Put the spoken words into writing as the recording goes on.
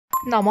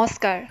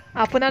নমস্কাৰ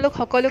আপোনালোক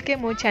সকলোকে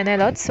মোৰ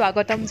চেনেলত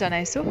স্বাগতম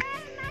জনাইছো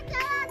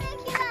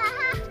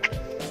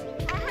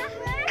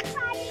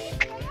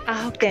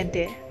আহক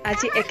তেন্তে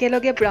আজি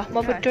একেলগে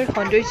ব্ৰহ্মপুত্ৰৰ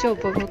সৌন্দৰ্য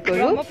উপভোগ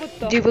কৰো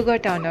ডিব্ৰুগড়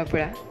টাউনৰ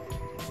পৰা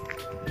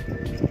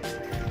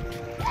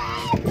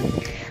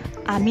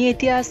আমি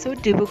এতিয়া আছো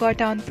ডিব্ৰুগড়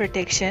টাউন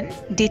প্ৰটেকশ্যন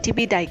Dtp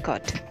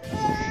Dykeত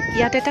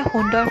ইয়াত এটা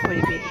সুন্দৰ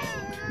পৰিৱেশ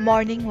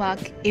morning walk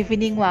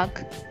evening walk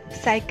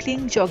cycling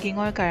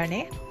জগিঙৰ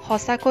কাৰণে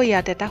সঁচাকৈ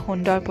ইয়াত এটা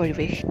সুন্দৰ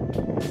পৰিৱেশ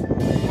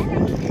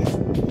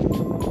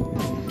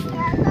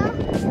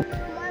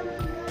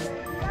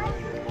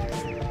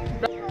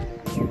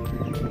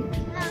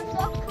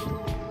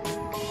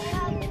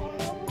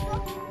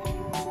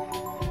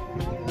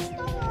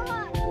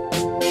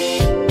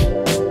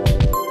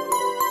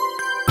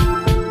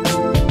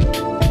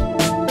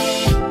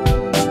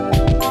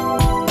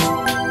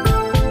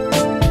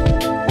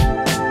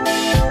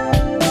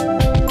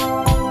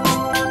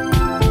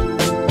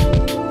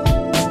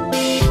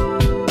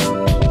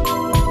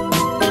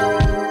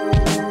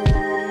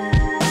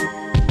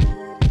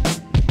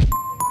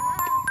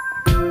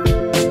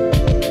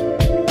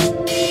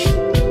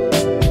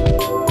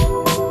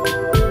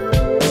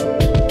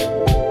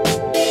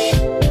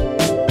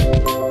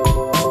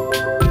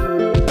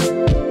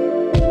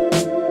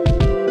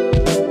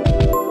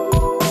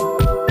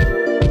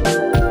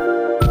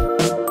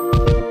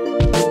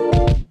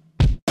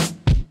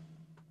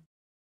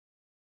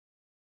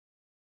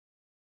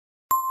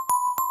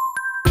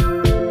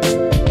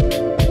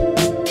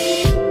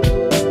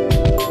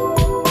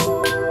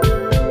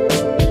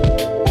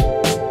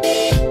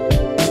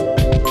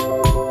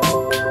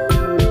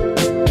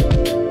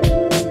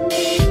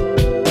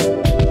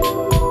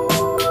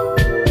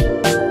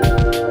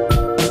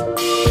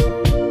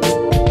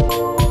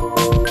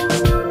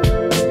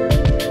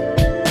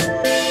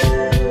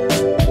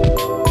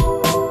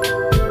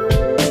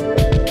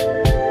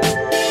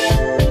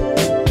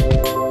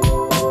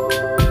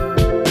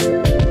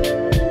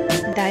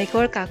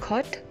ডাইকৰ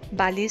কাষত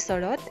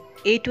বালিচৰত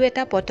এইটো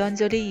এটা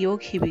পতঞ্জলি যোগ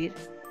শিবিৰ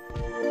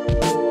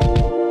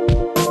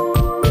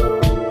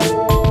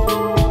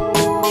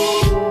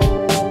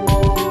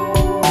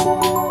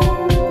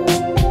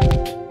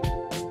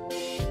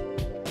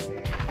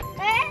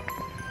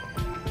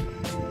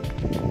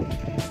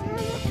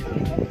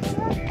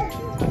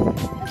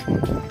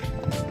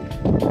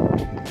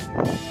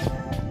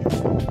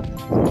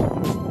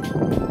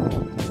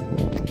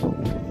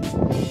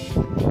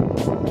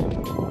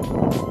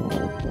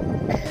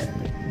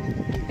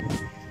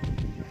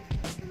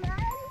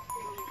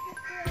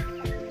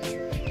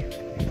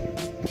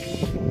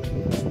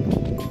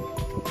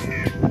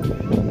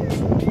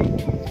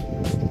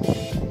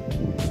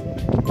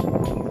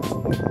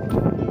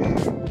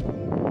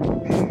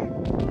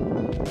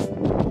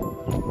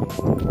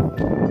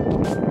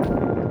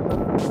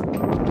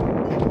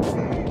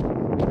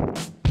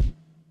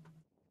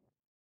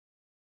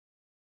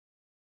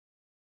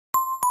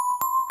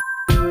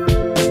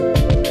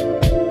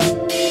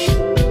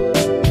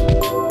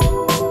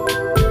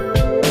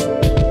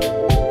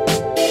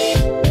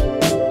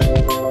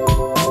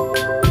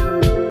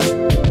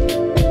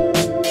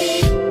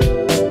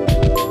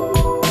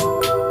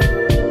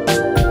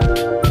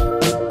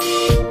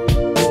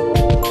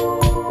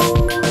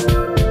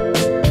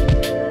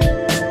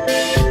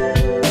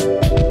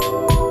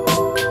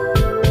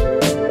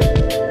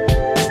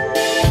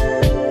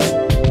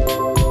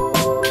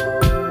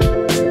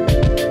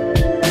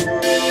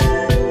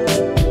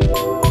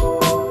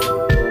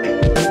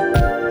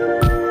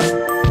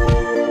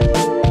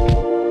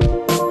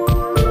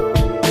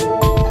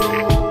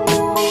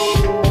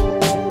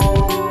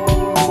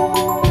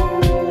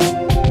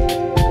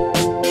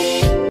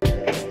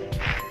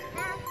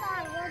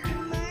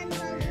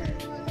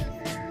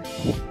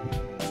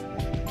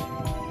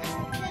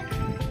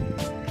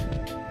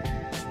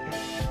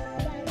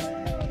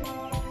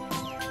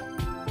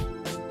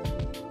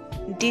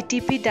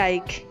Dtp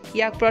Dyke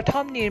ইয়াক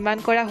প্ৰথম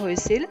নিৰ্মাণ কৰা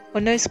হৈছিল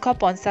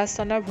 1950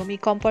 চনৰ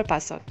ভূমিকম্পৰ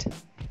পাছত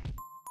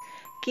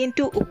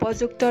কিন্তু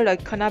উপযুক্ত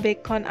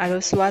ৰক্ষণাবেক্ষণ আৰু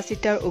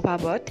চোৱাচিতাৰ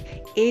অভাৱত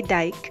এই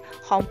ডাইক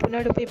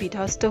সম্পূৰ্ণৰূপে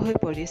বিধ্বস্ত হৈ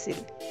পৰিছিল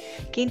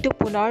কিন্তু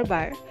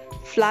পুনৰবাৰ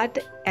flood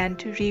and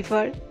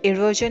river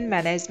এৰোজন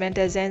management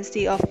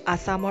agency of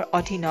আসামৰ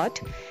অধীনত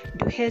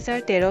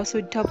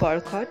 2013-14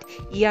 বৰ্ষত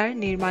ইয়াৰ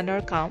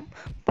নিৰ্মাণৰ কাম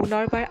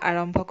পুনৰবাৰ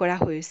আৰম্ভ কৰা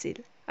হৈছিল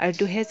আৰু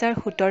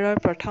 2017ৰ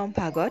প্ৰথম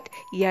ভাগত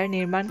ইয়াৰ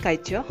নিৰ্মাণ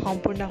কাৰ্য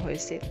সম্পূৰ্ণ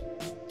হৈছিল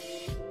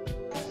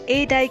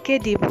এই ডাইকে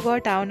ডিব্ৰুগড়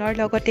টাউনৰ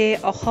লগতে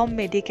অসম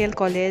মেডিকেল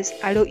কলেজ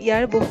আৰু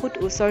ইয়াৰ বহুত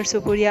ওচৰ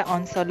চুবুৰীয়া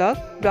অঞ্চলক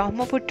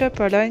ব্ৰহ্মপুত্ৰৰ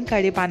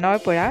প্ৰলয়ংকাৰী বানৰ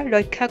পৰা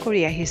ৰক্ষা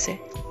কৰি আহিছে